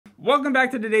Welcome back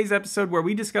to today's episode where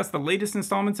we discuss the latest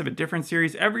installments of a different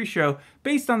series every show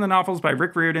based on the novels by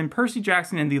Rick Riordan. Percy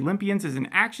Jackson and the Olympians is an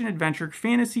action-adventure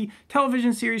fantasy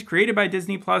television series created by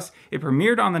Disney+. It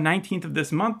premiered on the 19th of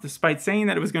this month, despite saying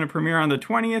that it was going to premiere on the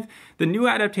 20th. The new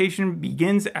adaptation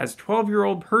begins as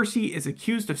 12-year-old Percy is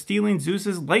accused of stealing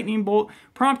Zeus's lightning bolt,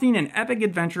 prompting an epic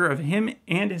adventure of him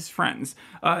and his friends.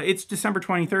 It's December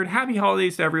 23rd. Happy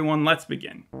holidays to everyone. Let's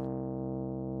begin.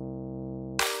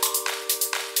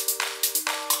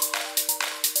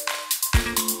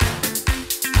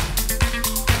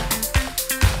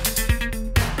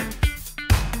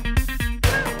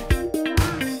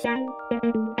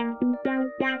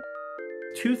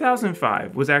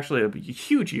 2005 was actually a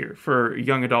huge year for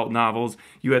young adult novels.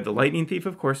 You had The Lightning Thief,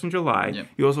 of course, in July. Yep.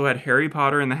 You also had Harry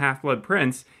Potter and the Half-Blood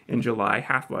Prince in July.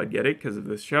 Half-Blood, get it, because of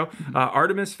this show.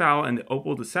 Artemis Fowl and the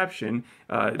Opal Deception,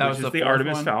 which is the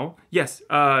Artemis Fowl. Yes,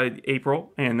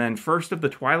 April. And then First of the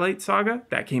Twilight Saga,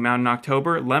 that came out in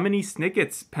October. Lemony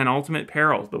Snicket's Penultimate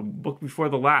Peril, the book before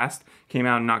the last, came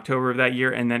out in October of that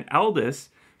year. And then Eldest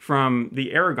from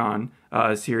the Aragon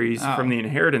series from the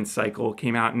Inheritance cycle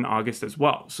came out in August as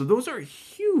well. So those are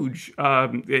huge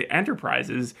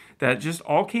enterprises that just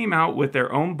all came out with their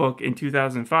own book in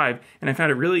 2005. And I found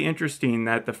it really interesting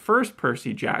that the first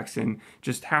Percy Jackson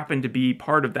just happened to be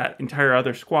part of that entire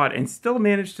other squad and still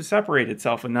managed to separate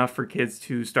itself enough for kids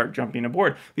to start jumping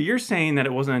aboard. But you're saying that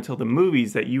it wasn't until the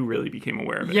movies that you really became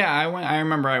aware of it. Yeah, I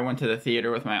remember I went to the theater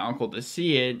with my uncle to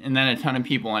see it, and then a ton of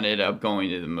people ended up going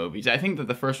to the movies. I think that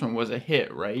the first one was a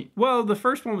hit, right? Well, the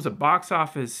first one was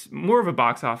more of a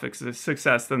box office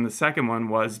success than the second one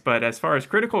was, but as far as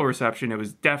critical reception, it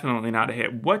was definitely not a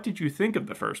hit. What did you think of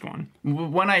the first one?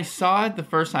 When I saw it the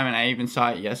first time, and I even saw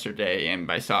it yesterday, and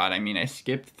by saw it, I mean I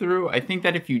skipped through, I think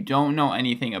that if you don't know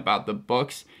anything about the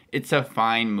books, it's a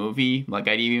fine movie. Like,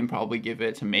 I'd even probably give it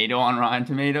a tomato on Rotten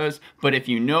Tomatoes. But if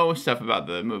you know stuff about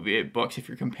the movie books, if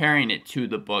you're comparing it to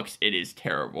the books, it is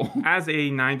terrible. As a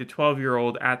 9 to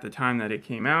 12-year-old at the time that it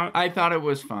came out, I thought it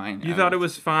was fine. You thought it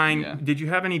was fine. Yeah. Did you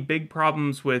have any big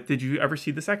problems with, did you ever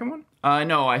see the second one?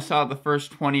 No, I saw the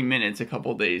first 20 minutes a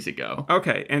couple days ago.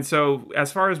 Okay, and so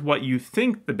as far as what you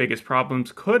think the biggest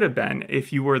problems could have been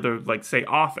if you were the, like, say,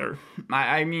 author.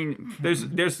 I mean...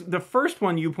 There's the first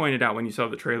one you pointed out when you saw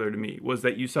the trailer to me was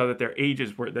that you saw that their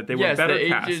ages were, that they were better cast.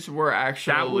 Yes, the ages were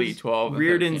actually 12 and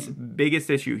Riordan's 13. biggest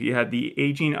issue. He had the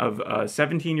aging of a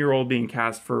 17-year-old being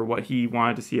cast for what he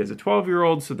wanted to see as a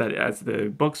 12-year-old, so that as the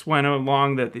books went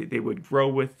along, that they would grow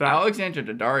with that. Alexandra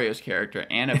Daddario's character,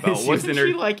 Annabelle, wasn't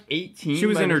she like 18? She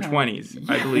was in her 20s,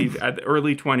 I believe, at the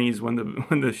early 20s when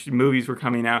the movies were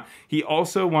coming out. He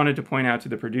also wanted to point out to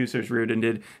the producers, Riordan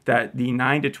did, that the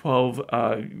 9 to 12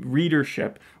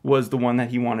 readership was the one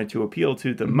that he wanted to appeal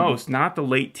to the most, not the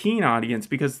late teen audience,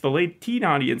 because the late teen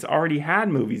audience already had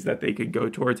movies that they could go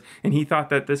towards, and he thought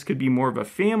that this could be more of a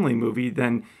family movie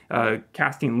than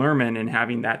casting Lerman and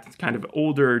having that kind of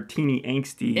older, teeny,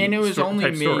 angsty and it was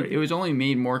story. It was only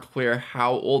made more clear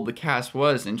how old the cast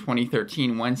was in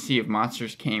 2013 when Sea of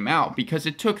Monsters came out, because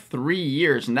it took 3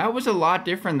 years, and that was a lot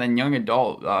different than young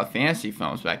adult fantasy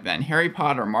films back then. Harry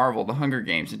Potter, Marvel, The Hunger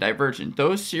Games, and Divergent,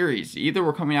 those series either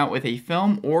were coming out with a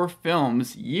film or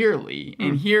films yearly.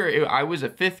 And here, I was a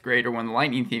 5th grader when The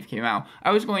Lightning Thief came out.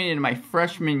 I was going into my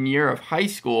freshman year of high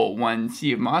school when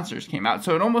Sea of Monsters came out,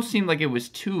 so it almost seemed like it was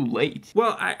too late.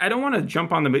 Well, I don't want to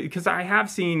jump on the, because I have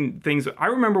seen things. I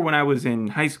remember when I was in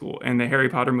high school and the Harry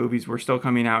Potter movies were still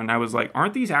coming out, and I was like,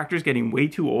 aren't these actors getting way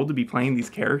too old to be playing these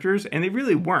characters? And they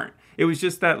really weren't. It was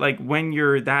just that, like, when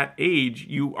you're that age,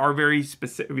 you are very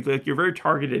specific, like, you're very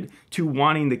targeted to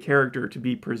wanting the character to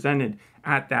be presented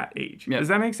at that age. Yep. Does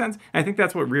that make sense? I think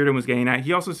that's what Riordan was getting at.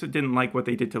 He also didn't like what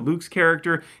they did to Luke's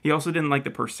character. He also didn't like the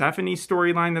Persephone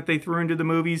storyline that they threw into the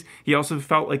movies. He also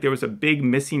felt like there was a big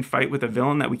missing fight with a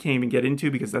villain that we can't even get into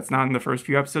because that's not in the first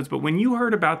few episodes. But when you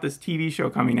heard about this TV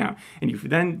show coming out and you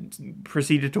then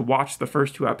proceeded to watch the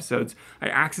first 2 episodes, I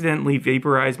accidentally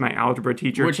vaporized my algebra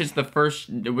teacher. Which is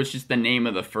the name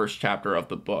of the first chapter of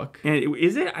the book. And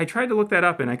is it? I tried to look that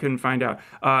up and I couldn't find out.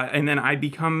 And then I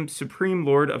become Supreme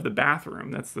Lord of the Bathroom.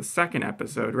 That's the second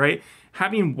episode, right?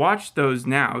 Having watched those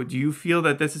now, do you feel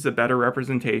that this is a better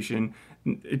representation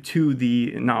to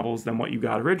the novels than what you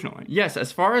got originally? Yes,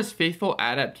 as far as faithful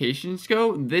adaptations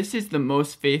go, this is the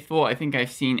most faithful I think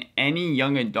I've seen any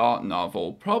young adult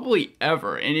novel probably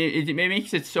ever, and it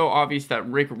makes it so obvious that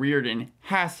Rick Riordan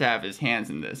has to have his hands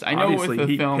in this. I know obviously, with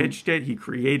the film, he pitched it, he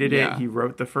created it, he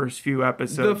wrote the first few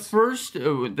episodes.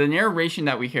 The narration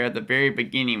that we hear at the very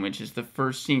beginning, which is the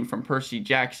first scene from Percy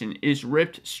Jackson, is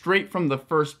ripped straight from the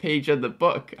first page of the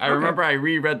book. I remember I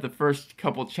reread the first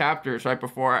couple chapters right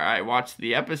before I watched watched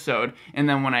the episode, and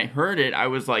then when I heard it, I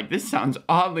was like, this sounds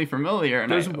oddly familiar.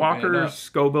 And does Walker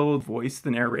Scobell voice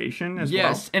the narration as well?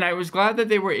 Yes, and I was glad that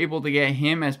they were able to get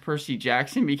him as Percy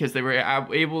Jackson because they were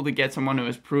able to get someone who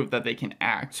has proved that they can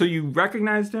act. So you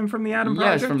recognized him from the Adam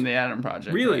Project? Yes, from the Adam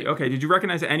Project. Really? Right. Okay. Did you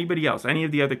recognize anybody else? Any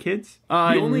of the other kids?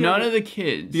 None of the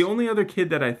kids. The only other kid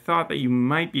that I thought that you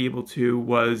might be able to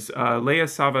was Leah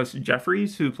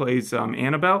Jeffries, who plays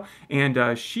Annabeth, and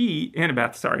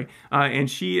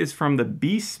she is from the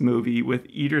Beast movie with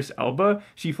Idris Elba.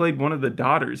 She played one of the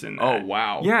daughters in that. Oh,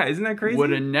 wow. Yeah, isn't that crazy?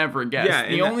 Would have never guessed. Yeah,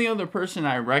 the only other person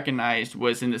I recognized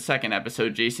was in the second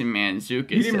episode, Jason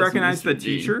Mantzoukas. You didn't recognize the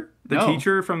teacher? The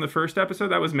teacher from the first episode,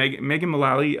 that was Megan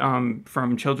Mullally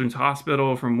from Children's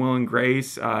Hospital, from Will and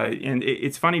Grace. And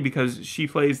it's funny because she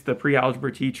plays the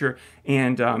pre-algebra teacher,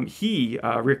 and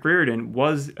Rick Riordan,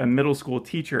 was a middle school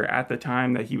teacher at the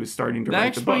time that he was starting to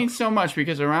write the book. That explains so much,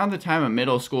 because around the time of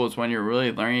middle school is when you're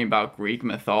really learning about Greek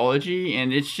mythology,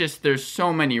 and it's just, there's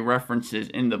so many references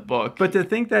in the book. But to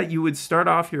think that you would start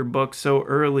off your book so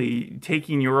early,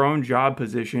 taking your own job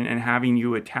position and having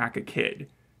you attack a kid,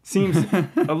 seems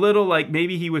a little like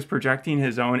maybe he was projecting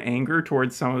his own anger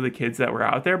towards some of the kids that were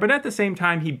out there. But at the same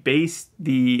time, he based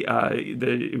the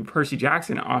Percy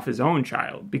Jackson off his own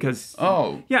child because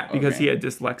he had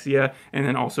dyslexia and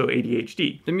then also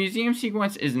ADHD. The museum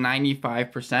sequence is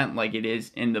 95% like it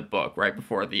is in the book right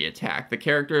before the attack. The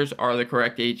characters are the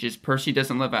correct ages. Percy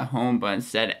doesn't live at home, but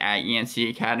instead at Yancey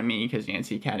Academy, because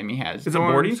Yancey Academy has It's dorms.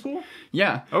 A boarding school?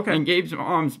 Yeah. Okay. And Gabe's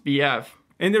mom's BF.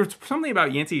 And there's something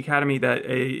about Yancey Academy that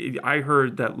I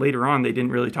heard that later on they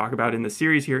didn't really talk about in the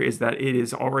series here, is that it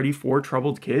is already for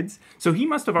troubled kids. So he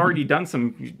must have already done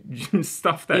some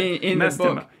stuff that messed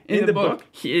him up. In the book,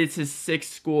 it's his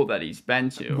sixth school that he's been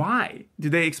to. Why?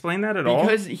 Did they explain that at all?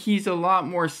 Because he's a lot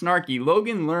more snarky.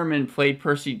 Logan Lerman played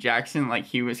Percy Jackson like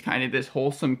he was kind of this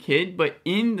wholesome kid, but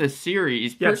in the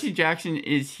series, Percy Jackson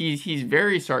he's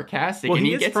very sarcastic. Well, and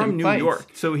he gets is from New fights. York,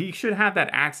 so he should have that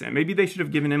accent. Maybe they should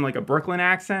have given him like a Brooklyn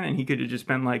accent, and he could have just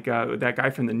been like that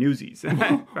guy from the Newsies.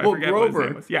 Well,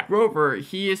 Grover,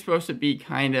 he is supposed to be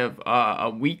kind of a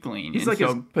weakling. He's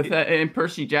and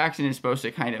Percy Jackson is supposed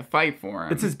to kind of fight for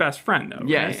him. It's his best friend, though.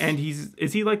 Yes, right? And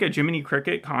is he like a Jiminy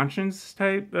Cricket conscience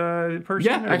type person?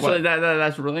 Yeah, actually,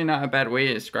 that's really not a bad way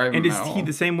to describe him. And is he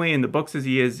the same way in the books as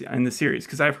he is in the series?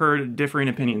 Because I've heard differing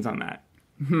opinions on that.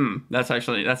 That's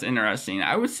interesting.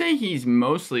 I would say he's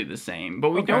mostly the same,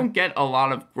 but we don't get a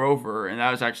lot of Grover, and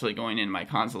that was actually going in my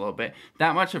cons a little bit.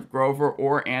 That much of Grover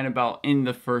or Annabelle in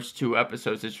the first two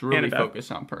episodes. It's really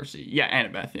focused on Percy. Yeah,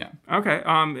 Annabeth, yeah. Okay.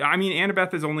 I mean,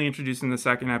 Annabeth is only introduced in the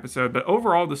second episode, but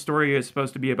overall the story is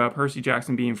supposed to be about Percy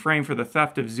Jackson being framed for the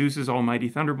theft of Zeus's almighty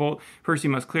thunderbolt. Percy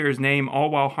must clear his name, all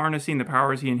while harnessing the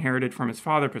powers he inherited from his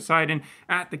father Poseidon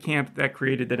at the camp that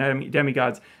created the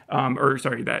demigods,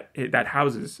 that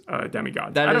houses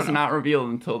demigods. That is not revealed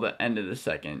until the end of the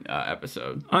second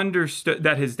episode. Understood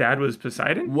that his dad was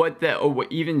Poseidon?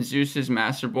 Even Zeus's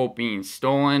Master Bolt being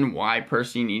stolen, why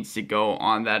Percy needs to go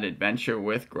on that adventure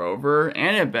with Grover.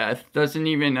 Annabeth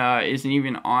isn't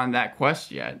even on that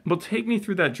quest yet. Well, take me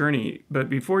through that journey, but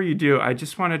before you do, I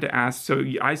just wanted to ask, so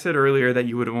I said earlier that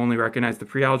you would have only recognized the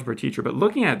pre-algebra teacher, but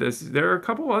looking at this, there are a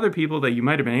couple other people that you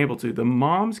might have been able to. The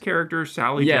mom's character,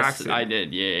 Sally Jackson. Yes, I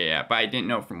did, yeah, but I didn't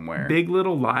know from where. Big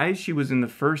Little Lies, she was in the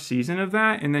first season of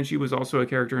that, and then she was also a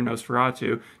character in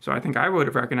Nosferatu, so I think I would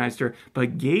have recognized her.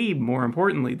 But Gabe, more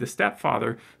importantly, the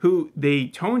stepfather, who they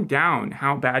toned down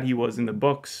how bad he was in the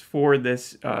books for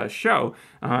this show.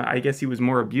 I guess he was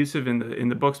more abusive in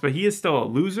the books, but he is still a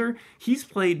loser. He's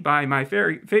played by my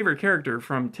favorite character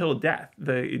from Till Death,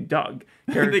 the Doug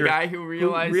character. The guy who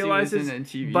realizes he was in a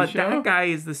TV show? But that guy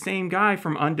is the same guy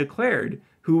from Undeclared,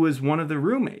 who was one of the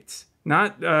roommates.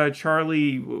 Not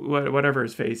Charlie, whatever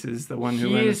his face is, the one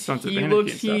who went Sons of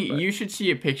Anarchy. You should see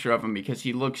a picture of him because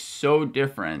he looks so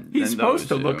different. He's supposed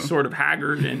to look sort of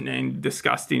haggard and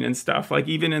disgusting and stuff. Like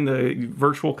even in the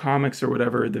virtual comics or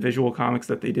whatever, the visual comics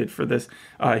that they did for this,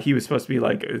 he was supposed to be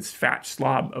like this fat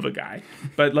slob of a guy.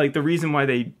 But like the reason why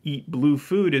they eat blue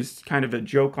food is kind of a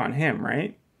joke on him,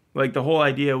 right? Like the whole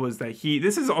idea was that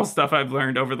this is all stuff I've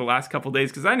learned over the last couple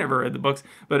days because I never read the books,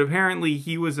 but apparently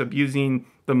he was abusing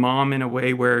the mom in a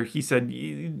way where he said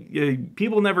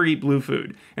people never eat blue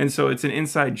food. And so it's an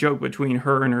inside joke between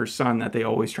her and her son that they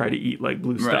always try to eat like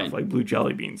blue stuff, like blue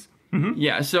jelly beans. Mm-hmm.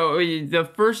 Yeah, so the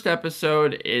first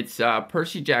episode, it's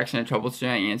Percy Jackson, a troubled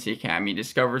student at Yancey Academy,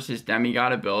 discovers his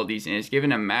demigod abilities and is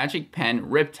given a magic pen,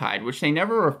 Riptide, which they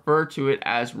never refer to it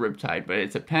as Riptide, but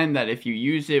it's a pen that if you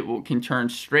use it can turn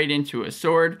straight into a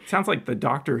sword. Sounds like the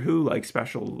Doctor Who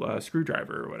special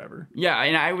screwdriver or whatever. Yeah,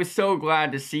 and I was so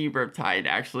glad to see Riptide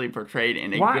actually portrayed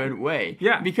in a good way.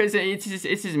 Yeah. Because it's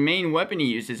his main weapon he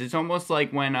uses. It's almost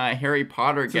like when Harry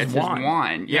Potter gets his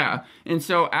wand. Yeah. And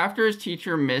so after his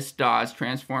teacher, Miss Dawes,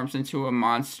 transforms into a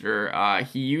monster,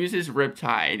 he uses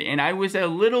Riptide. And I was a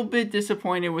little bit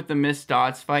disappointed with the Miss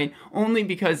Dawes fight, only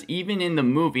because even in the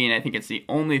movie, and I think it's the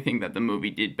only thing that the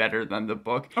movie did better than the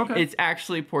book, it's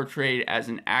actually portrayed as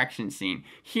an action scene.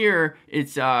 Here,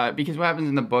 it's because what happens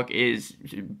in the book is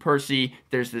Percy,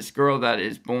 there's this girl that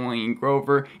is bullying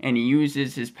Grover, and he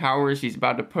uses his powers. He's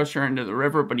about to push her into the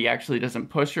river, but he actually doesn't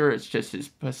push her. It's just his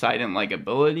Poseidon-like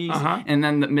abilities. And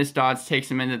then Miss Dawes takes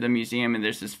him into the museum, and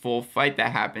there's this full fight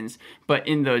that happens. But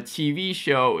in the TV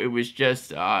show, it was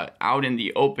just out in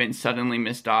the open. Suddenly,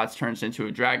 Miss Dawes turns into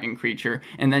a dragon creature,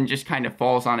 and then just kind of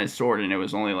falls on his sword, and it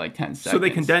was only like 10 seconds. So they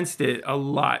condensed it a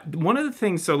lot. One of the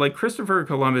things, so like Christopher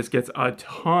Columbus gets a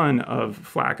ton of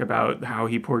flack about how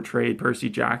he portrayed Percy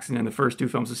Jackson in the first two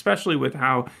films, especially with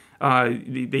how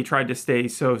they tried to stay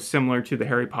so similar to the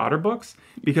Harry Potter books,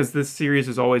 because this series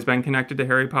has always been connected to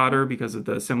Harry Potter because of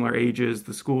the similar ages,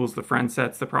 the schools, the friend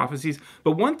sets, the prophecies.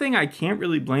 But one thing I can't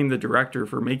really blame the director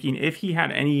for making, if he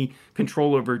had any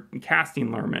control over casting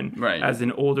Lerman as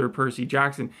an older Percy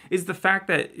Jackson, is the fact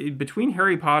that between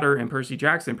Harry Potter and Percy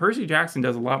Jackson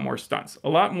does a lot more stunts, a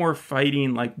lot more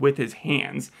fighting like with his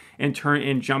hands and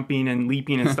jumping and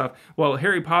leaping and stuff. Well,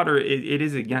 Harry Potter, it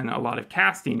is again a lot of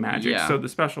casting magic, so the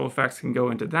special effects can go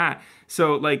into that.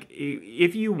 So like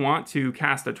if you want to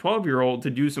cast a 12-year-old to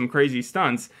do some crazy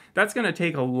stunts, that's going to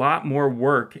take a lot more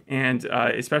work, and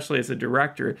especially as a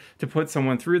director, to put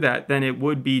someone through that than it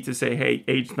would be to say, hey,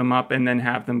 age them up and then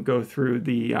have them go through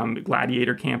the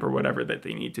gladiator camp or whatever that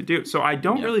they need to do. So I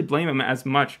don't really blame them as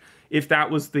much if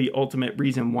that was the ultimate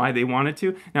reason why they wanted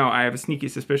to. Now, I have a sneaky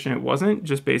suspicion it wasn't,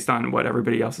 just based on what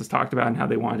everybody else has talked about and how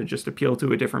they wanted to just appeal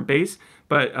to a different base.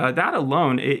 But that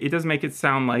alone, it does make it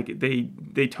sound like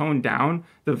they toned down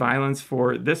the violence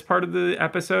for this part of the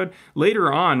episode.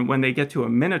 Later on, when they get to a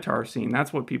Minotaur scene,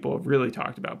 that's what people have really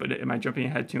talked about. But am I jumping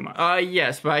ahead too much?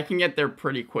 Yes, but I can get there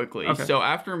pretty quickly. Okay. So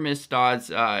after Miss Dawes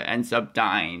ends up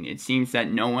dying, it seems that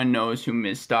no one knows who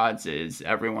Miss Dawes is.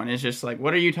 Everyone is just like,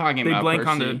 what are you talking about, They blank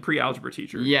Percy? on the pre-algebra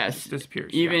teacher. Yes.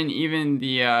 Disappears. Even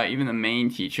the main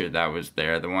teacher that was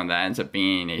there, the one that ends up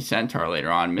being a centaur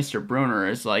later on, Mr. Bruner,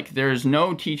 is like, there's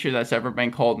no teacher that's ever been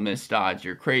called Miss Dawes.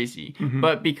 You're crazy.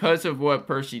 But because of what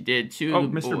Percy did to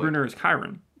Mr. Bruner is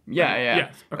Chiron. Yeah.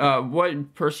 Yes. Okay.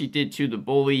 What Percy did to the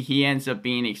bully, he ends up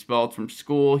being expelled from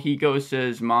school. He goes to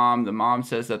his mom. The mom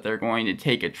says that they're going to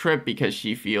take a trip because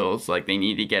she feels like they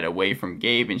need to get away from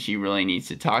Gabe, and she really needs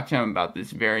to talk to him about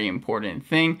this very important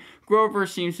thing. Grover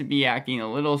seems to be acting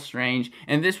a little strange,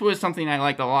 and this was something I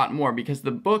liked a lot more because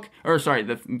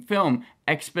the film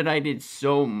expedited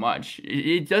so much.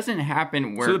 It doesn't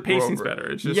happen where so the pacing's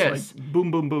better. It's just like boom,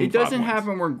 boom, boom. It doesn't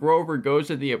happen where Grover goes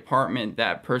to the apartment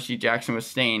that Percy Jackson was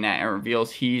staying at and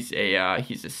reveals he's a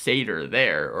satyr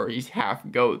there, or he's half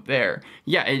goat there.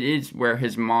 Yeah, it is where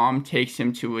his mom takes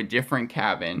him to a different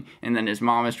cabin, and then his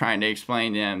mom is trying to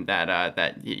explain to him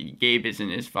that Gabe isn't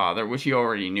his father, which he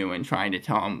already knew, and trying to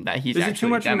tell him that he's actually Is it too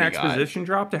much of an exposition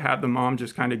drop to have the mom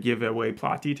just kind of give away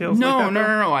plot details?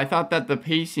 No. I thought that the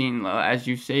pacing, as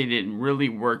you stated, really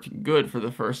worked good for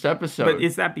the first episode. But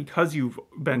is that because you've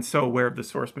been so aware of the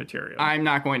source material? I'm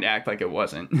not going to act like it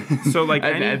wasn't. So like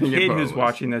any kid who's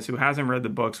watching this who hasn't read the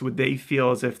books, would they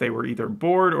feel as if they were either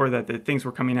bored or that the things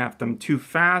were coming at them too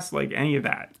fast? Like any of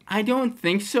that? I don't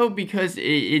think so, because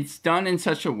it's done in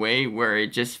such a way where it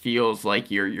just feels like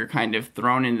you're kind of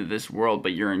thrown into this world,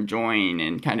 but you're enjoying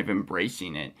and kind of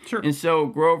embracing it. Sure. And so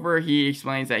Grover, he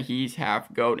explains that he's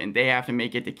half goat and they have to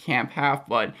make it to Camp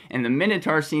Half-Blood. And the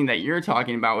Minotaur scene that you're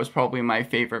talking about was probably my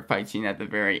favorite fight scene at the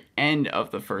very end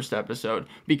of the first episode,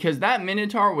 because that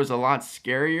Minotaur was a lot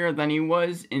scarier than he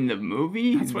was in the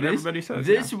movie. That's what everybody says.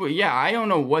 I don't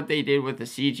know what they did with the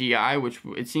CGI, which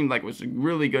it seemed like was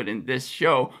really good in this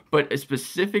show, but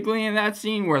specifically in that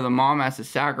scene where the mom has to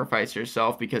sacrifice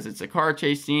herself because it's a car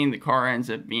chase scene, the car ends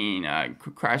up being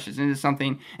crashes into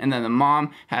something, and then the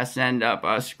mom has to end up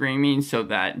screaming so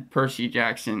that Percy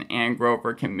Jackson and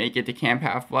Grover can make it to Camp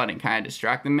Half-Blood and kind kind of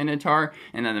distract the Minotaur,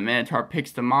 and then the Minotaur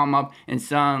picks the mom up, and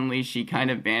suddenly she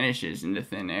kind of vanishes into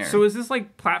thin air. So is this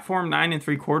like platform 9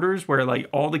 3/4, where like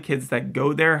all the kids that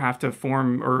go there have to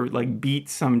form or like beat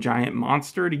some giant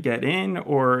monster to get in,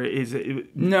 or is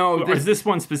it? No, is this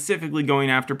one specifically going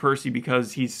after Percy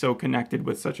because he's so connected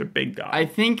with such a big god? I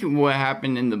think what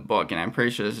happened in the book, and I'm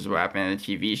pretty sure this is what happened in the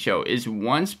TV show, is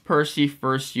once Percy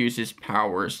first uses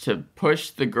powers to push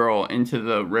the girl into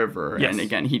the river, and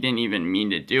again, he didn't even mean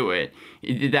to do it,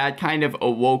 that kind of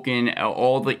awoken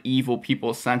all the evil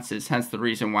people's senses, hence the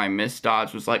reason why Miss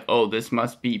Dodge was like, oh, this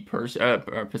must be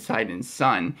Poseidon's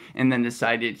son, and then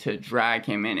decided to drag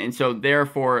him in. And so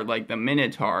therefore, like the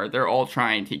Minotaur, they're all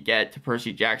trying to get to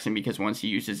Percy Jackson because once he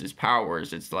uses his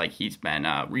powers, it's like he's been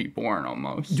reborn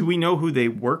almost. Do we know who they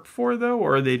work for, though,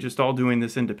 or are they just all doing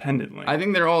this independently? I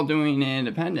think they're all doing it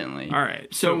independently. All right.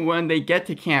 So when they get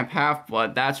to Camp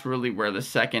Half-Blood, that's really where the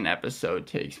second episode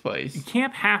takes place.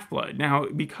 Camp Half-Blood. Now,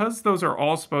 because those are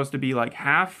all supposed to be like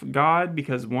half god,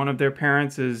 because one of their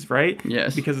parents is, right?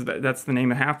 Yes. Because that's the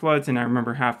name of Half-Bloods, and I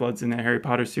remember Half-Bloods in the Harry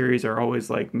Potter series are always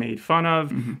like made fun of.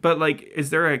 Mm-hmm. But like, is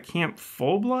there a Camp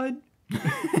Full-Blood?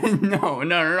 No,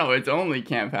 it's only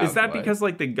Camp Half-Blood. Is that because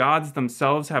like the gods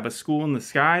themselves have a school in the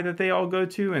sky that they all go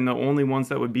to, and the only ones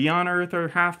that would be on Earth are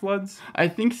Half-Bloods? I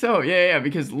think so. Yeah.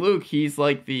 Because Luke, he's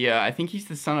like the I think he's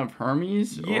the son of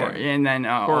Hermes.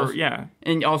 Yeah.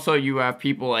 And also you have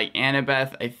people like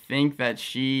Annabeth. I think that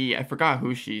I forgot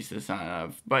who she's the son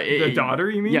of, but the daughter,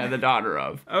 you mean? Yeah, the daughter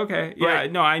of. Okay. Yeah.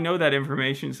 No, I know that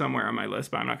information somewhere on my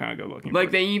list, but I'm not gonna go looking.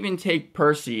 Like they even take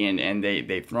Percy and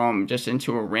they throw him just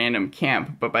into a random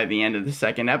camp, but by the end of the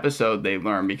second episode they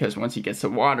learn, because once he gets to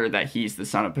water, that he's the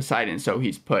son of Poseidon, so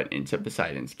he's put into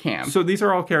Poseidon's camp. So these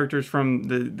are all characters from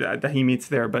that he meets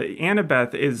there, but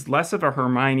Annabeth is less of a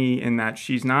Hermione in that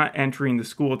she's not entering the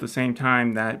school at the same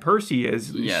time that Percy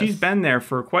is. Yes. She's been there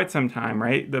for quite some time,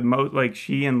 right? Like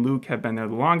she and Luke have been there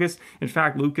the longest. In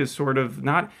fact, Luke is sort of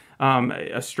not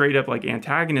a straight up like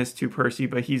antagonist to Percy,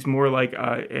 but he's more like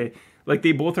like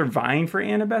they both are vying for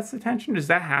Annabeth's attention. Does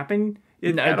that happen?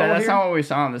 That's not what we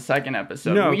saw in the second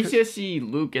episode. No, we just see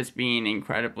Lucas being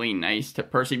incredibly nice to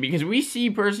Percy, because we see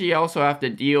Percy also have to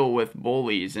deal with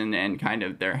bullies and kind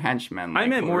of their henchmen. I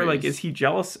meant more like, is he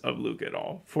jealous of Luke at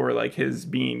all for like his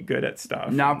being good at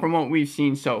stuff? Not from what we've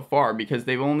seen so far, because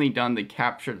they've only done the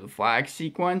capture the flag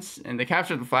sequence, and the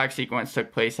capture the flag sequence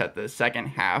took place at the second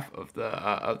half of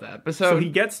the episode. So he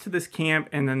gets to this camp,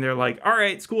 and then they're like, all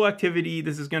right, school activity,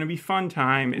 this is going to be fun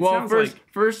time.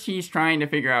 First he's trying to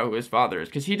figure out who his father is,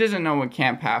 because he doesn't know what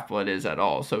Camp Half-Blood is at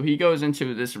all. So he goes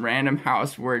into this random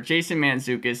house where Jason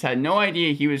Mantzoukas had no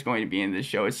idea he was going to be in this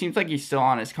show. It seems like he's still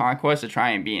on his conquest to try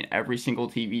and be in every single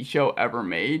TV show ever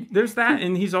made. There's that,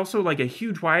 and he's also like a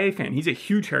huge YA fan. He's a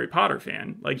huge Harry Potter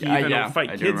fan. Like he even will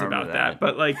fight kids about that.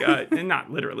 But like,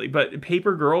 not literally, but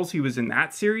Paper Girls, he was in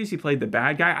that series. He played the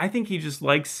bad guy. I think he just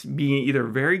likes being either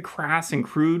very crass and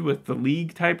crude with the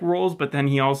League type roles, but then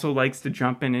he also likes to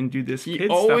jump in and do this kid stuff.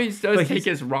 He always does take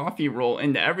his Rafi role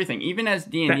into everything, even as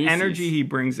Dionysus. The energy he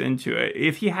brings into it.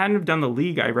 If he hadn't have done the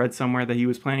League, I read somewhere that he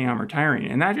was planning on retiring,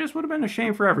 and that just would have been a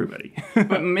shame for everybody.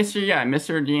 But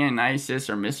Mr. Dionysus,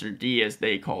 or Mr. D as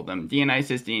they call them,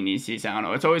 Dionysus, I don't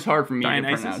know. It's always hard for me to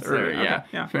pronounce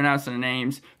pronounce their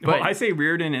names. But I say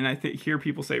Riordan, and I hear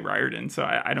people say Riordan, so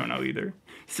I don't know either.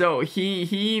 So he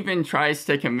even tries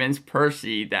to convince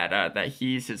Percy that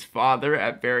he's his father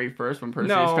at very first, when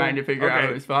Percy is trying to figure out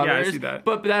who his father is. I see that.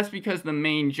 But that's because the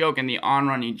main joke and the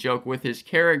on-running joke with his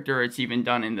character, it's even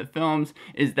done in the films,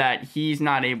 is that he's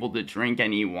not able to drink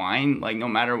any wine. Like, no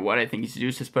matter what, I think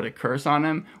Zeus has put a curse on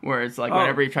him, where it's like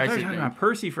whenever he tries to... talking about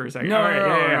Percy for a second.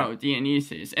 No,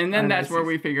 Dionysus. And then that's where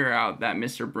we figure out that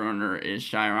Mr. Brunner is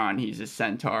Chiron. He's a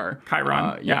centaur.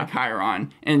 Chiron.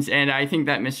 Chiron. And I think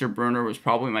that Mr. Brunner was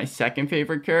probably my second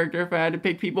favorite character if I had to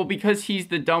pick people, because he's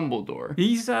the Dumbledore.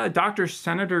 He's Dr.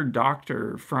 Senator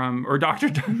Doctor from... Or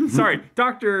Dr.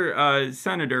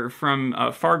 Senator from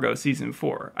Fargo season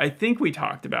 4. I think we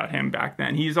talked about him back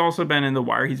then. He's also been in The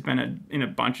Wire. He's been in a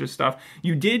bunch of stuff.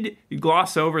 You did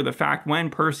gloss over the fact when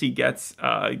Percy gets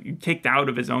kicked out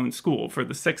of his own school for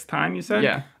the 6th time, you said?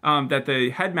 Yeah. That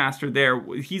the headmaster there,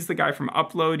 he's the guy from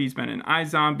Upload. He's been in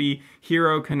iZombie,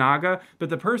 Hero, Kanaga. But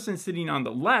the person sitting on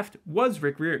the left was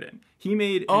Rick Riordan. He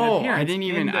made an appearance. I didn't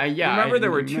even... remember,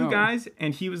 there were two guys,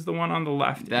 and he was the one on the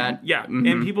left.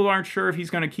 And people aren't sure if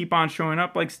he's going to keep on showing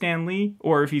up like Stan Lee,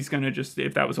 or if he's going to just,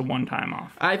 if that was a one-time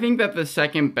off. I think that the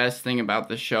second best thing about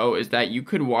the show is that you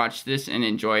could watch this and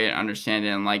enjoy it, understand it,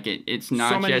 and like it. It's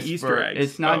not so many just Easter for eggs.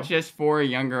 it's not just for a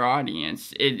younger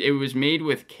audience. It was made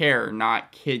with care,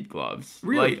 not kid gloves.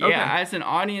 Really? Like, yeah, as an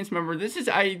audience member, this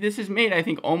is made, I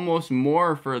think, almost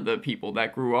more for the people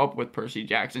that grew up with Percy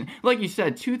Jackson. Like you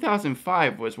said,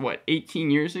 2005 was what,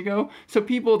 18 years ago? So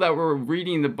people that were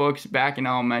reading the books back in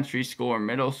elementary school or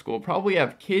middle school probably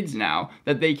have kids now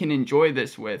that they can enjoy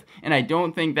this with. And I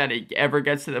don't think that it ever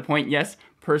gets to the point, yes,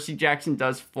 Percy Jackson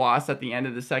does floss at the end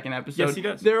of the second episode. Yes, he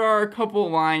does. There are a couple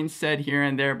lines said here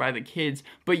and there by the kids,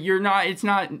 but it's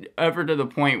not ever to the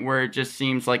point where it just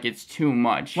seems like it's too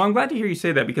much. Well, I'm glad to hear you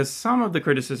say that, because some of the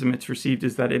criticism it's received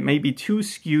is that it may be too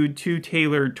skewed, too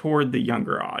tailored toward the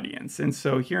younger audience. And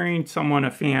so hearing someone,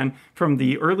 a fan from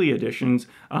the early editions,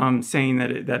 saying that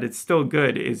it's still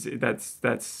good,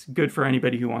 that's good for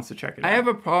anybody who wants to check it out. I have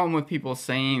a problem with people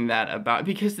saying that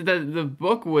because the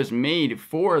book was made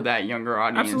for that younger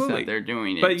audience. Absolutely. That they're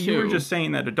doing it But too. you were just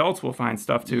saying that adults will find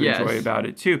stuff to enjoy about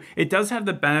it too. It does have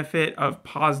the benefit of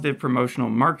positive promotional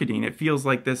marketing. It feels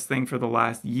like this thing for the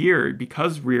last year,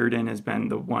 because Riordan has been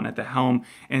the one at the helm,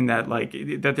 and that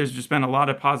there's just been a lot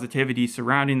of positivity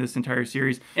surrounding this entire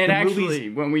series. And actually,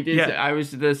 when we did, I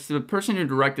was the person who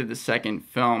directed the second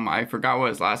film. I forgot what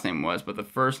his last name was, but the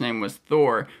first name was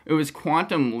Thor. It was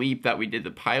Quantum Leap that we did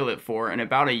the pilot for, and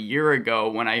about a year ago,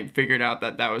 when I figured out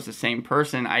that was the same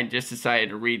person, I just decided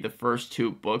to read the first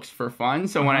two books for fun.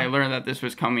 So when I learned that this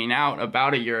was coming out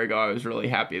about a year ago, I was really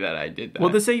happy that I did that. Well,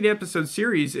 this 8-episode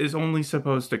series is only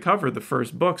supposed to cover the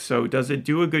first book, so does it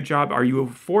do a good job? Are you a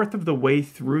fourth of the way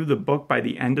through the book by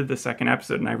the end of the second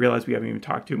episode? And I realize we haven't even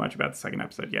talked too much about the second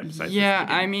episode yet. Yeah,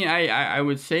 I mean, I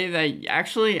would say that,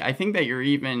 actually, I think that you're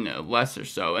even less or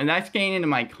so. And that's getting into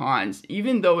my cons.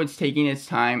 Even though it's taking its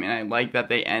time, and I like that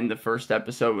they end the first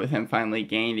episode with him finally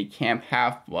getting to Camp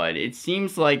Half-Blood, it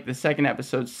seems like the second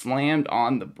episode slammed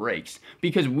on the brakes,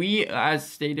 because we, as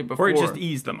stated before, or it just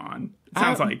eased them on. It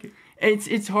sounds like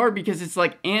it's hard, because it's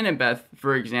like Annabeth,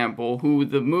 for example, who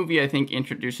the movie I think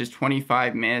introduces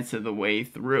 25 minutes of the way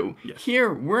through. Yes.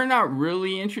 Here, we're not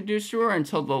really introduced to her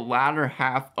until the latter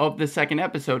half of the second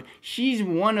episode. She's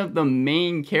one of the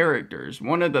main characters,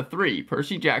 one of the three: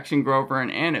 Percy Jackson, Grover,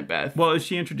 and Annabeth. Well, is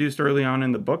she introduced early on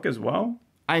in the book as well?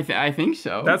 I think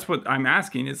so. That's what I'm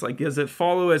asking. It's like, does it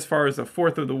follow as far as a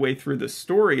fourth of the way through the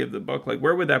story of the book? Like,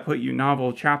 where would that put you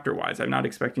novel chapter-wise? I'm not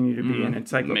expecting you to be an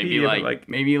encyclopedia.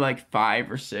 Maybe like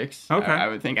 5 or 6. Okay. I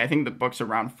would think. I think the book's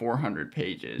around 400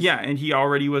 pages. Yeah, and he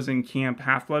already was in Camp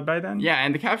Half-Blood by then? Yeah,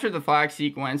 and the capture the flag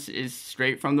sequence is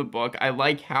straight from the book. I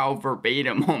like how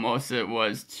verbatim almost it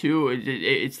was, too.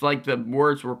 It's like the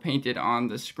words were painted on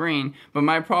the screen. But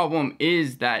my problem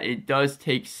is that it does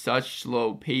take such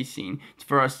slow pacing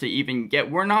for us to even get.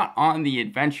 We're not on the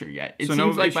adventure yet. It so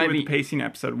seems no like issue with the pacing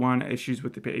episode 1, issues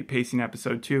with the pacing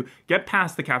episode 2. Get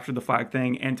past the capture the flag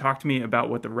thing and talk to me about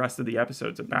what the rest of the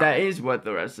episode's about. That is what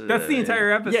the rest of That's the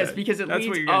entire episode. Yes, because it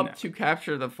leads up to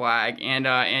capture the flag,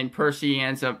 and Percy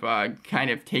ends up kind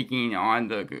of taking on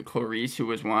the Clarice, who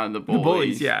was one of the bullies. The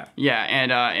bullies, yeah. Yeah,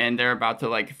 and they're about to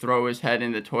like throw his head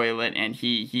in the toilet, and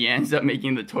he ends up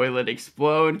making the toilet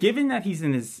explode. Given that he's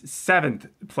in his 7th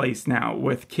place now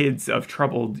with kids of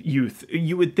troubled youth,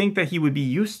 you would think that he would be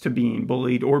used to being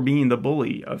bullied or being the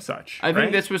bully of such. I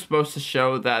think this was supposed to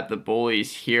show that the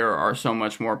bullies here are so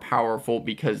much more powerful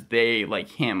because they, like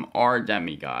him, are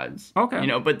demigods. Okay. You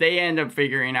know, but they end up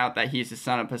figuring out that he's the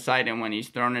son of Poseidon when he's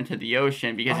thrown into the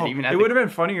ocean because it would have been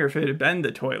funnier if it had been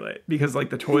the toilet, because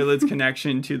like the toilet's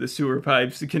connection to the sewer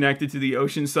pipes connected to the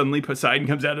ocean, suddenly Poseidon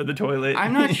comes out of the toilet.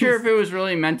 I'm not sure if it was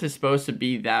really meant to supposed to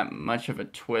be that much of a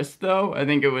twist, though. I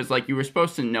think it was like you were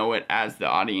supposed to know it as the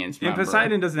audience member. And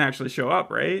Poseidon doesn't actually show up,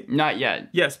 right? Not yet.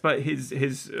 Yes, but his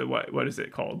what is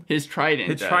it called? His trident.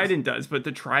 His trident does, but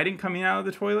the trident coming out of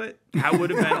the toilet, that would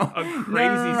have been a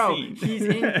crazy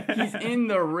scene. He's in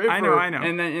the river. I know.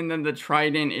 And then the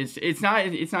trident is it's not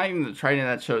even the trident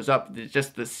that shows up. It's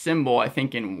just the symbol, I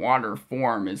think, in water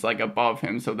form is like above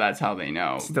him, so that's how they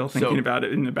know. Still thinking about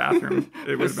it in the bathroom.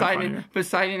 It would have been funnier.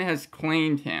 Poseidon has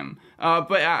claimed him. But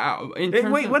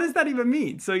wait, what does that even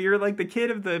mean? So you're like the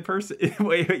kid of the person.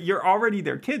 Wait, you're already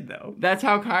their kid, though. That's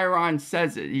how Chiron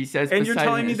says it. He says, and Poseidon you're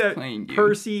telling me that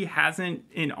Percy hasn't,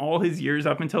 in all his years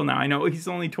up until now, I know he's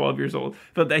only 12 years old,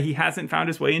 but that he hasn't found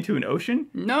his way into an ocean?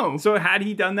 No. So had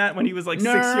he done that when he was like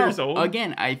 6 years old?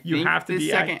 Again, I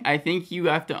think you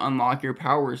have to unlock your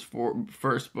powers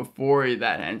first before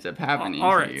that ends up happening.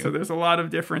 All right, so there's a lot of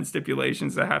different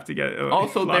stipulations that have to get.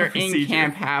 Also, they're in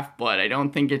Camp Half-Blood. I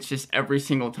don't think it's just every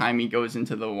single time he goes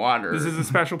into the water. This is a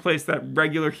special place that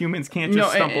regular humans can't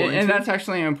just stumble into. And that's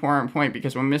actually an important point,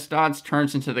 because when Miss Dodds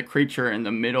turns into the creature in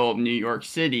the middle of New York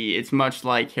City, it's much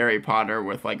like Harry Potter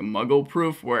with like Muggle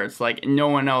proof, where it's like no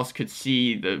one else could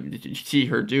see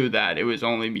her do that. It was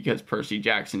only because Percy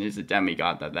Jackson is a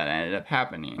demigod that ended up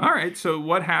happening. All right, so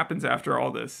what happens after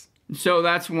all this? So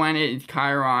that's when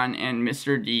Chiron and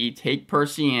Mr. D take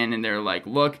Percy in, and they're like,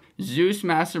 look, Zeus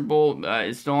Master Bolt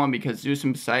is stolen because Zeus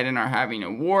and Poseidon are having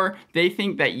a war. They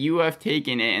think that you have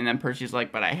taken it, and then Percy's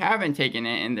like, but I haven't taken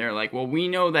it. And they're like, well, we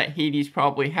know that Hades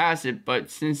probably has it, but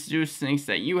since Zeus thinks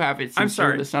that you have it, since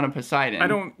you're the son of Poseidon. I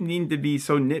don't mean to be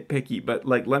so nitpicky, but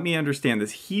like, let me understand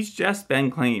this. He's just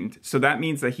been claimed, so that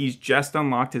means that he's just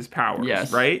unlocked his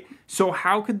powers, right? So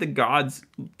how could the gods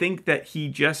think that he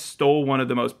just stole one of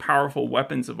the most powerful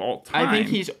weapons of all time? I think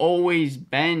he's always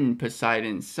been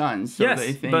Poseidon's son. So yes,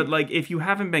 they think... but like if you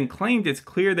haven't been claimed, it's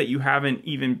clear that you haven't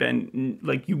even been,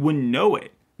 like you wouldn't know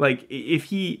it. Like if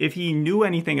he knew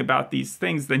anything about these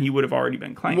things, then he would have already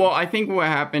been claimed. Well, I think what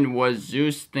happened was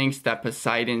Zeus thinks that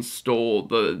Poseidon stole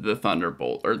the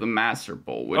Thunderbolt or the Master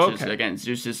Bolt, which is again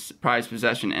Zeus's prized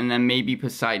possession, and then maybe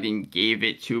Poseidon gave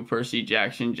it to Percy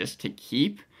Jackson just to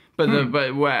keep.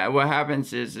 But what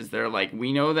happens is they're like,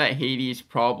 we know that Hades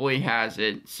probably has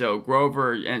it, so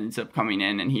Grover ends up coming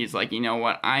in, and he's like, you know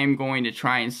what, I'm going to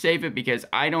try and save it because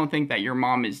I don't think that your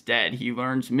mom is dead. He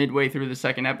learns midway through the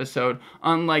second episode,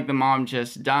 unlike the mom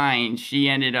just dying, she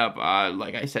ended up,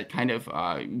 like I said, kind of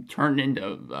turned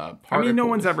into particles. I mean, no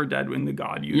one's ever dead in the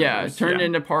god universe. Yeah, turned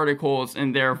into particles,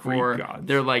 and therefore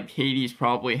they're like, Hades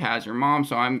probably has your mom,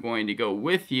 so I'm going to go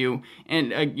with you.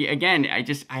 And again,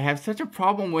 I have such a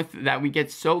problem with that we get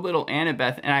so little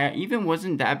Annabeth, and I even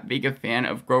wasn't that big a fan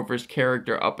of Grover's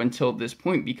character up until this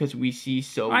point because we see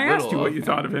so little. I asked you what you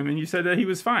thought of him, and you said that he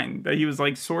was fine, that he was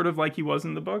like sort of like he was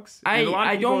in the books.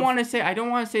 I don't want to say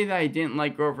that I didn't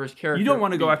like Grover's character. You don't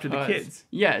want to go after the kids.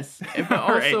 Yes,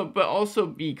 but also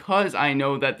because I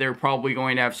know that they're probably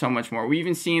going to have so much more. We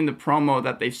even see in the promo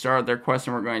that they've started their quest,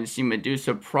 and we're going to see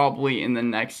Medusa probably in the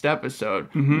next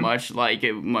episode, much like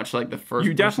the first.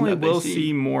 You definitely will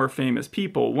see more famous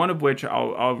people. One of which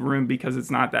I'll ruin because it's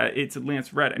not that. It's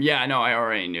Lance Reddick. Yeah, no, I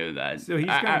already knew that. So he's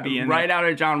going to be in right out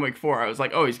of John Wick 4. I was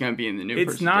like, oh, he's going to be in the new.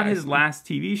 It's not his last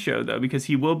TV show though, because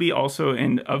he will be also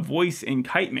in a voice in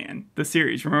Kite Man, the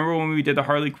series. Remember when we did the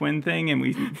Harley Quinn thing and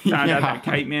we found out that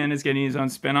Kite Man is getting his own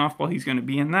spinoff? Well, he's going to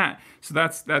be in that. So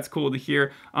that's cool to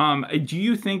hear. Do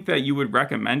you think that you would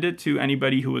recommend it to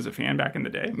anybody who was a fan back in the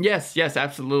day? Yes,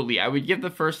 absolutely. I would give the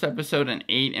first episode an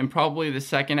 8, and probably the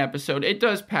second episode, it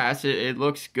does pass. It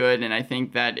looks good, and I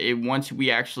think that once we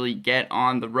actually get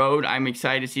on the road, I'm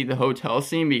excited to see the hotel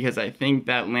scene because I think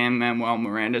that Lin-Manuel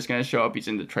Miranda is going to show up. He's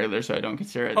in the trailer, so I don't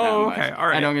consider it that much. Okay, all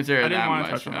right. I don't consider it that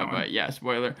much, that but yeah,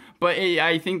 spoiler. But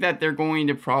I think that they're going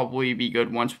to probably be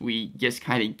good once we just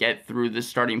kind of get through the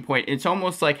starting point. It's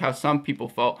almost like how some people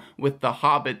felt with The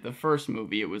Hobbit, the first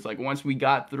movie. It was like once we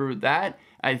got through that,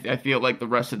 I feel like the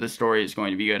rest of the story is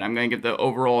going to be good. I'm going to give the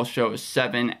overall show a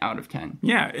 7 out of 10.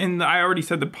 Yeah, and I already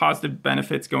said the positive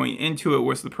benefits going into it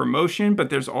was the promotion, but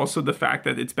there's also the fact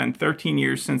that it's been 13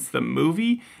 years since the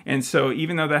movie, and so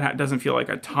even though that doesn't feel like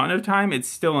a ton of time, it's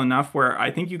still enough where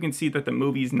I think you can see that the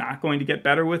movie's not going to get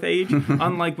better with age,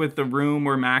 unlike with The Room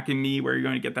or Mac and Me, where you're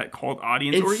going to get that cult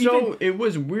audience. It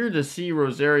was weird to see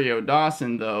Rosario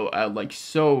Dawson, though, like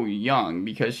so young,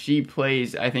 because she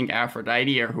plays, I think,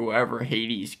 Aphrodite or whoever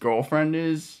Hades' girlfriend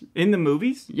is in the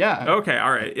movies. Yeah. Okay.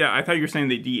 All right. Yeah. I thought you were saying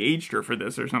they de-aged her for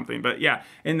this or something, but yeah.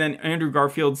 And then Andrew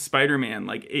Garfield's Spider-Man,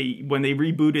 when they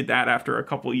rebooted that after a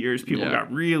couple years, people got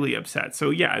really upset. So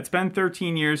yeah, it's been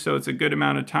 13 years, so it's a good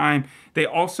amount of time. They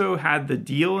also had the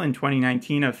deal in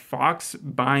 2019 of Fox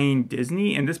buying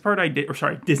Disney, and this part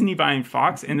Disney buying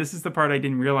Fox, and this is the part I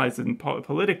didn't realize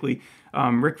politically.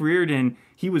 Rick Riordan,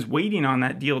 he was waiting on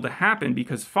that deal to happen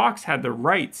because Fox had the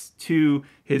rights to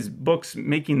his books,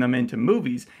 making them into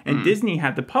movies, and Disney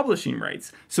had the publishing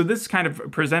rights. So this kind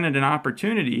of presented an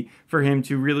opportunity for him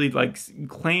to really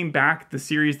claim back the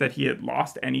series that he had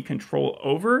lost any control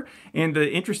over. And the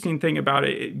interesting thing about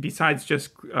it, besides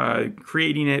just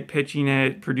creating it, pitching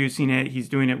it, producing it, he's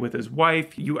doing it with his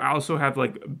wife. You also have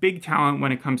big talent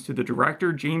when it comes to the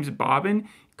director, James Bobbin.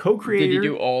 Co-creator. Did he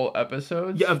do all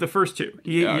episodes? Yeah, of the first 2.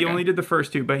 He only did the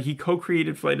first 2, but he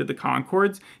co-created Flight of the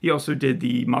Conchords. He also did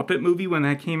the Muppet movie when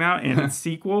that came out and its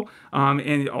sequel,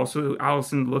 and also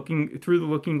Allison Looking Through the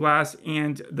Looking Glass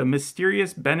and the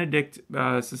Mysterious Benedict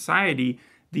Society.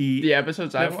 The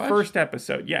episodes I watched? The first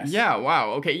episode, yes. Yeah,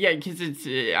 wow. Okay, yeah, because it's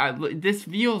this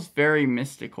feels very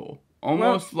mystical.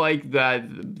 Almost like the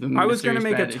I was going to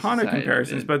make a ton of Society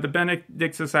comparisons, did. but the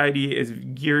Benedict Society is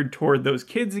geared toward those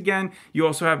kids again. You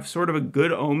also have sort of a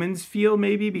Good Omens feel,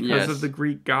 maybe, because of the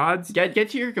Greek gods. Get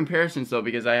to your comparisons, though,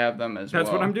 because I have them as well.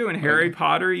 That's what I'm doing. Harry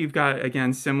Potter, you've got,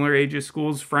 again, similar ages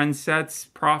schools, friend sets,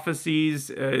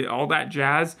 prophecies, all that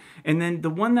jazz. And then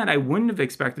the one that I wouldn't have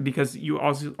expected, because you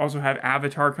also have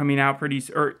Avatar coming out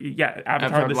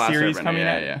Avatar the series coming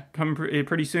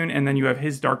pretty soon. And then you have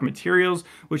His Dark Materials,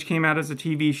 which came out as a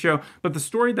TV show. But the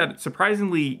story that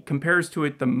surprisingly compares to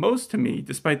it the most to me,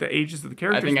 despite the ages of the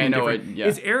characters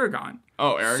is Aragon.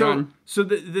 Oh, Aragon. So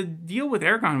the deal with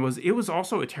Aragon was it was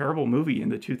also a terrible movie in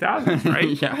the 2000s,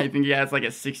 right? Yeah, I think it's like a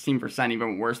 16%,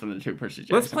 even worse than the two Percy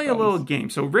Jackson Let's play a little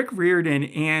game. So Rick Riordan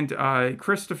and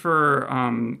Christopher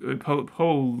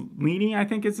Paolini, I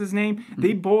think is his name,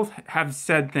 they both have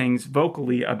said things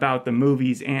vocally about the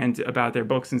movies and about their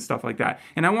books and stuff like that.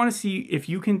 And I want to see if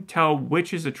you can tell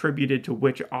which is attributed to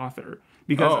which author.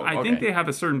 Because I think they have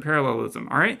a certain parallelism,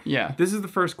 all right? Yeah. This is the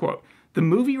first quote. The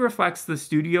movie reflects the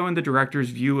studio and the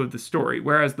director's view of the story,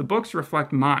 whereas the books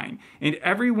reflect mine, and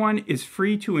everyone is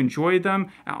free to enjoy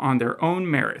them on their own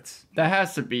merits. That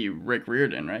has to be Rick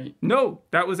Riordan, right? No,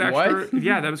 that was actually...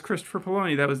 Yeah, that was Christopher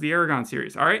Paolini. That was the Aragon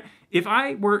series, all right? If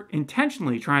I were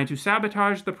intentionally trying to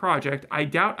sabotage the project, I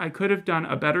doubt I could have done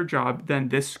a better job than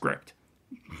this script.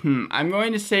 I'm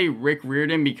going to say Rick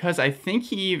Riordan because I think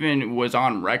he even was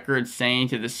on record saying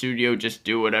to the studio, just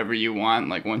do whatever you want,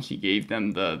 like once he gave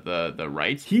them the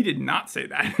rights. He did not say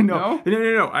that. No.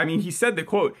 I mean, he said the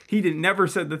quote. He never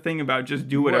said the thing about just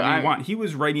do whatever you want. He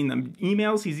was writing them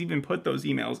emails. He's even put those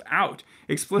emails out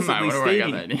explicitly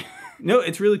stating... No,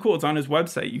 it's really cool. It's on his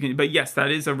website. But yes, that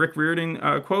is a Rick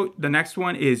Riordan quote. The next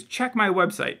one is, check my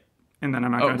website. And then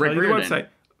I'm not going to tell you the website.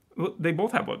 Well, they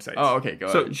both have websites. Oh, okay, go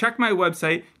ahead. So check my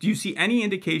website. Do you see any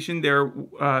indication there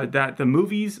that the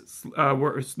movies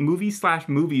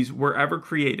were ever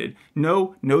created?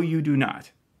 No, you do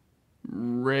not.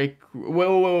 Rick.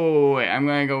 Wait. I'm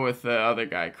going to go with the other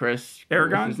guy, Chris.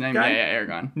 Aragon? What's his name? Guy? Yeah,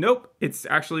 Aragon. Nope. It's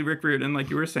actually Rick Riordan, like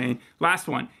you were saying. Last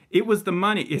one. It was the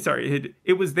money.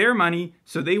 It was their money,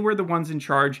 so they were the ones in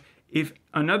charge. If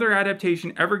another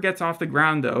adaptation ever gets off the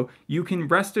ground, though, you can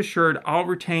rest assured I'll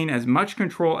retain as much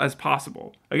control as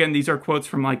possible. Again, these are quotes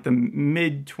from like the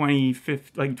mid-2015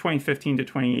 to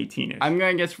 2018-ish. I'm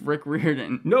going to guess Rick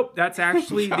Riordan. Nope, that's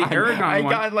actually the Aragon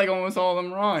one. I got like almost all of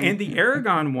them wrong. And the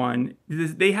Aragon one,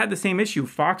 they had the same issue.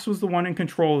 Fox was the one in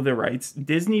control of the rights.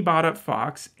 Disney bought up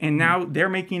Fox, and now they're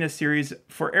making a series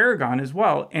for Aragon as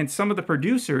well. And some of the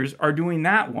producers are doing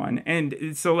that one.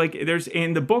 And so like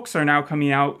and the books are now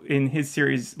coming out in his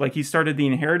series. Like he started the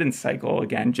inheritance cycle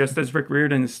again, just as Rick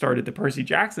Riordan started the Percy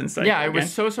Jackson cycle. Yeah, I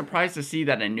was so surprised to see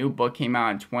that a new book came out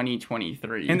in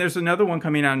 2023. And there's another one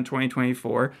coming out in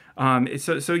 2024.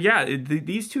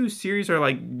 These two series are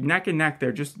like neck and neck.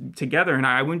 They're just together, and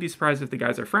I wouldn't be surprised if the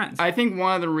guys are friends. I think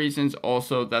one of the reasons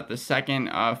also that the second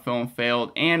film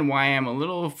failed, and why I'm a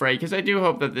little afraid, because I do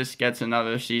hope that this gets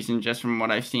another season just from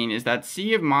what I've seen, is that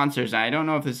Sea of Monsters, and I don't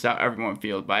know if this is how everyone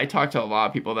feels, but I talked to a lot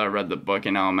of people that read the book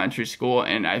in elementary school,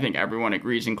 and I think everyone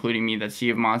agrees, including me, that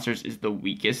Sea of Monsters is the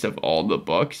weakest of all the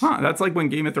books. That's like when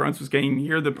Game of Thrones was getting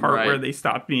near the part where they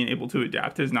stopped being able to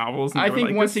adapt his novels. And I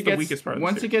think once it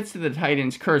gets to the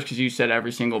Titan's Curse, because you said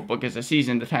every single book is a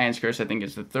season, the Titan's Curse I think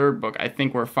is the third book. I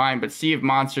think we're fine, but Sea of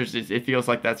Monsters, it feels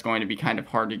like that's going to be kind of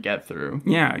hard to get through.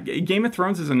 Yeah, Game of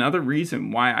Thrones is another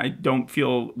reason why I don't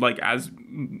feel like as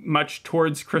much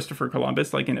towards Christopher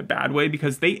Columbus, like in a bad way,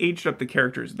 because they aged up the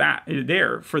characters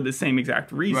there for the same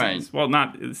exact reasons. Right. Well,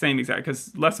 not the same exact,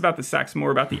 because less about the sex,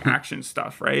 more about the action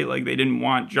stuff, right? Like they didn't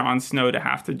want Jon Snow to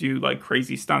have to do like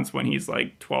crazy stunts when he's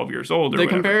like 12 years old or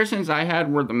whatever. Comparisons I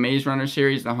had were the Maze Runner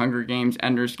series, the Hunger Games,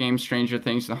 Ender's Game, Stranger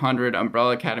Things, The 100,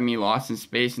 Umbrella Academy, Lost in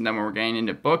Space, and then when we're getting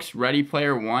into books, Ready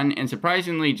Player One, and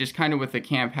surprisingly, just kind of with the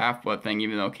Camp Half-Blood thing,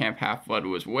 even though Camp Half-Blood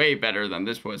was way better than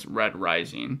this was, Red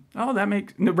Rising. Oh, that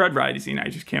makes... The Red Rising, I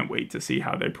just can't wait to see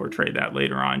how they portray that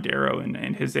later on, Darrow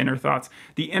and his inner thoughts.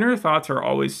 The inner thoughts are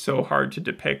always so hard to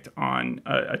depict on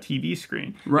a TV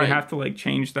screen. Right. They have to like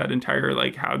change that entire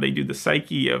like how they do the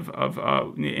psyche of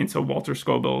and so Walter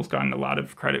Scobell's gotten a lot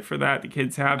of credit for that. The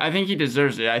kids have. I think he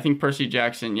deserves it. I think Percy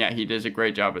Jackson, he does a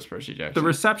great job as Percy Jackson. The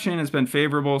reception has been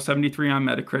favorable, 73 on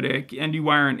Metacritic.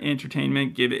 IndieWire and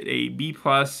Entertainment give it a B+,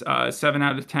 7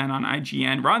 out of 10 on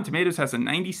IGN. Rotten Tomatoes has a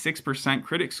 96%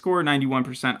 critic score, 91%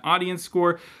 41% audience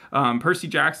score. Percy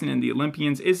Jackson and the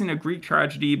Olympians isn't a Greek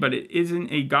tragedy, but it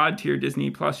isn't a god-tier Disney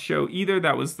Plus show either.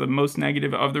 That was the most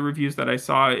negative of the reviews that I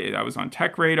saw. I was on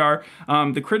Tech Radar.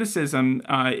 The criticism,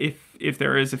 if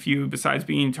there is a few, besides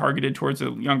being targeted towards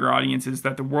a younger audience, is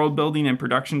that the world building and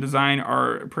production design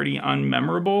are pretty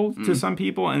unmemorable to some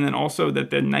people, and then also that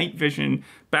the night vision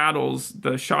battles,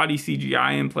 the shoddy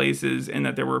CGI in places, and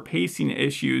that there were pacing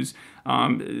issues.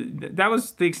 That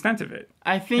was the extent of it.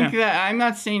 I think that I'm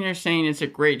not saying you're saying it's a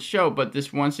great show, but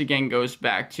this once again goes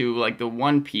back to like the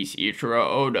One Piece Ichiro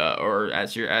Oda, or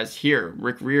as here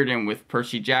Rick Riordan with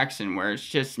Percy Jackson, where it's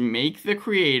just make the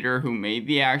creator who made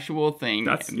the actual thing,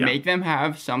 make them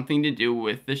have something to do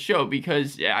with the show,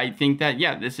 because I think that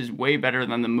this is way better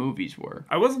than the movies were.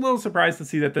 I was a little surprised to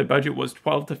see that the budget was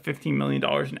 $12 to $15 million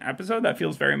an episode. That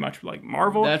feels very much like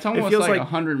Marvel. That's almost like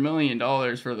 $100 million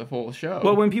for the full show.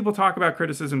 Well, when people talk about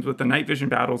criticisms with the night vision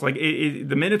battles, like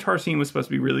the Minotaur scene was supposed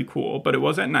to be really cool, but it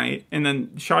was at night, and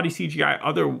then shoddy CGI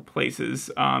other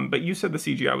places. But you said the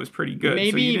CGI was pretty good.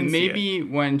 Maybe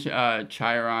when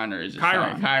Chiron, or is it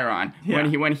Chiron,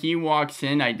 when he walks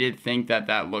in, I did think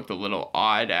that looked a little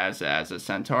odd as a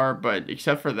centaur, but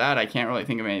except for that, I can't really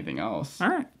think of anything else. All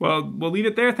right. Well, we'll leave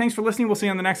it there. Thanks for listening. We'll see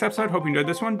you on the next episode. Hope you enjoyed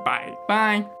this one. Bye.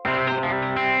 Bye.